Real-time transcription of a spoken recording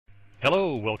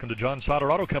Hello, welcome to John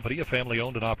Sauder Auto Company, a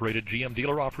family-owned and operated GM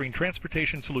dealer offering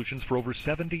transportation solutions for over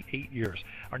 78 years.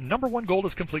 Our number one goal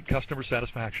is complete customer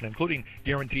satisfaction, including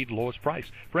guaranteed lowest price,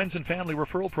 friends and family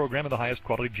referral program, and the highest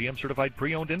quality GM certified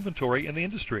pre-owned inventory in the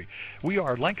industry. We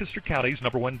are Lancaster County's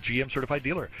number one GM certified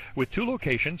dealer with 2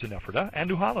 locations in Ephrata and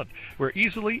New Holland. We're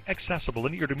easily accessible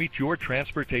and eager to meet your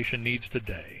transportation needs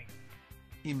today.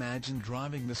 Imagine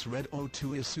driving this red 02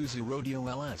 Isuzu Rodeo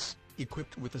LS,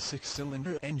 equipped with a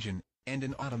 6-cylinder engine and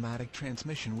an automatic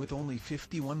transmission with only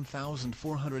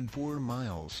 51,404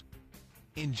 miles.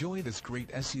 Enjoy this great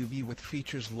SUV with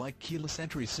features like keyless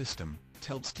entry system,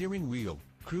 tilt steering wheel,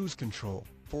 cruise control,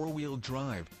 4-wheel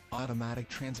drive, automatic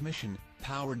transmission,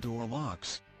 power door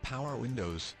locks, power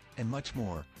windows, and much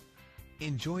more.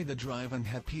 Enjoy the drive and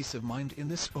have peace of mind in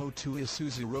this 02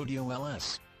 Isuzu Rodeo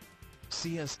LS.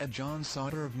 See us at John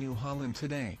Sauder of New Holland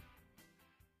today.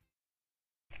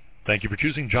 Thank you for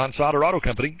choosing John Sauder Auto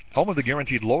Company, home of the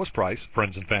guaranteed lowest price,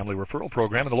 friends and family referral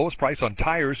program, and the lowest price on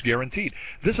tires guaranteed.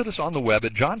 Visit us on the web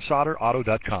at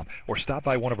johnsauderauto.com or stop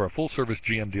by one of our full-service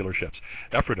GM dealerships.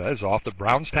 Ephrata is off the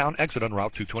Brownstown exit on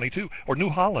Route 222, or New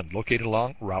Holland, located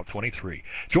along Route 23.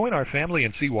 Join our family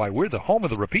and see why we're the home of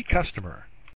the repeat customer.